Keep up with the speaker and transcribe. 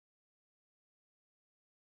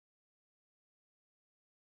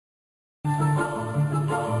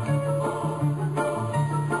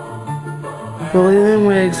Lynn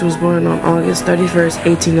Riggs was born on August 31st,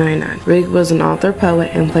 1899. Riggs was an author, poet,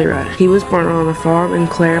 and playwright. He was born on a farm in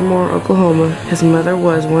Claremore, Oklahoma. His mother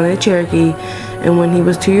was a Cherokee, and when he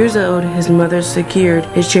was 2 years old, his mother secured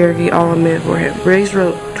his Cherokee All-Amen for him. Riggs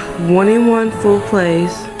wrote 21 full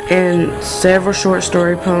plays and several short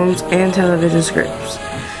story poems and television scripts.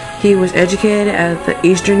 He was educated at the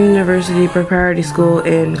Eastern University Preparatory School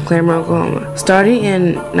in Claremore, Oklahoma. Starting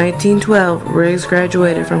in 1912, Riggs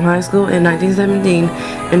graduated from high school in 1917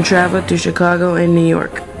 and traveled to Chicago and New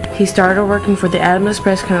York. He started working for the Adams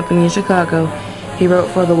Express Company in Chicago. He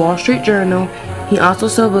wrote for the Wall Street Journal. He also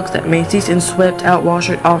sold books at Macy's and swept out Wall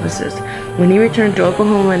Street offices. When he returned to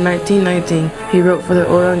Oklahoma in 1919, he wrote for the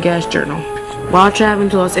Oil and Gas Journal. While traveling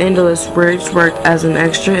to Los Angeles, Riggs worked as an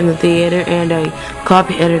extra in the theater and a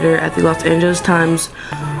copy editor at the Los Angeles Times,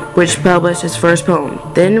 which published his first poem.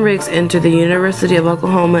 Then Riggs entered the University of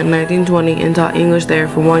Oklahoma in 1920 and taught English there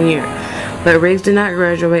for 1 year. But Riggs did not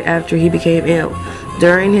graduate after he became ill.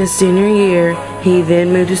 During his senior year, he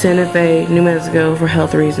then moved to Santa Fe, New Mexico for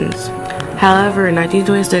health reasons. However, in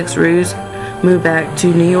 1926, Riggs moved back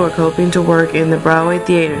to New York, hoping to work in the Broadway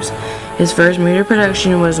theaters. His first major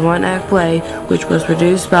production was a one-act play, which was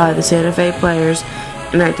produced by the Santa Fe Players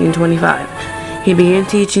in 1925. He began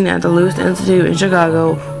teaching at the Lewis Institute in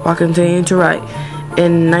Chicago while continuing to write.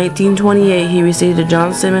 In 1928, he received a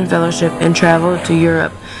John Simon Fellowship and traveled to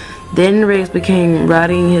Europe. Then Riggs began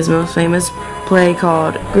writing his most famous play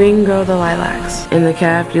called Green Grow the Lilacs in the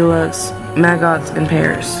Café de Luxe Maggots in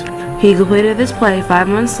Paris. He completed this play 5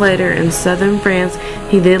 months later in southern France.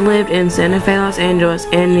 He then lived in Santa Fe, Los Angeles,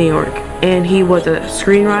 and New York, and he was a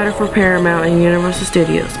screenwriter for Paramount and Universal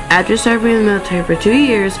Studios. After serving in the military for 2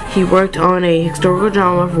 years, he worked on a historical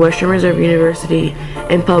drama for Western Reserve University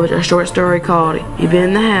and published a short story called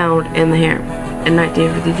Eben the Hound and the Hare in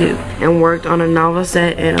 1952, and worked on a novel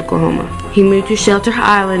set in Oklahoma. He moved to Shelter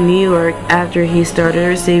Island, New York after he started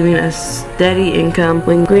receiving a steady income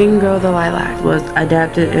when Green Grow the Lilacs was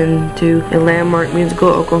adapted into a landmark musical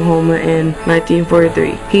Oklahoma in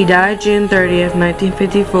 1943. He died June 30th,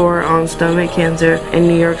 1954 on stomach cancer in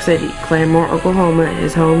New York City. Claremore, Oklahoma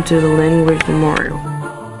is home to the Lynn Riggs Memorial.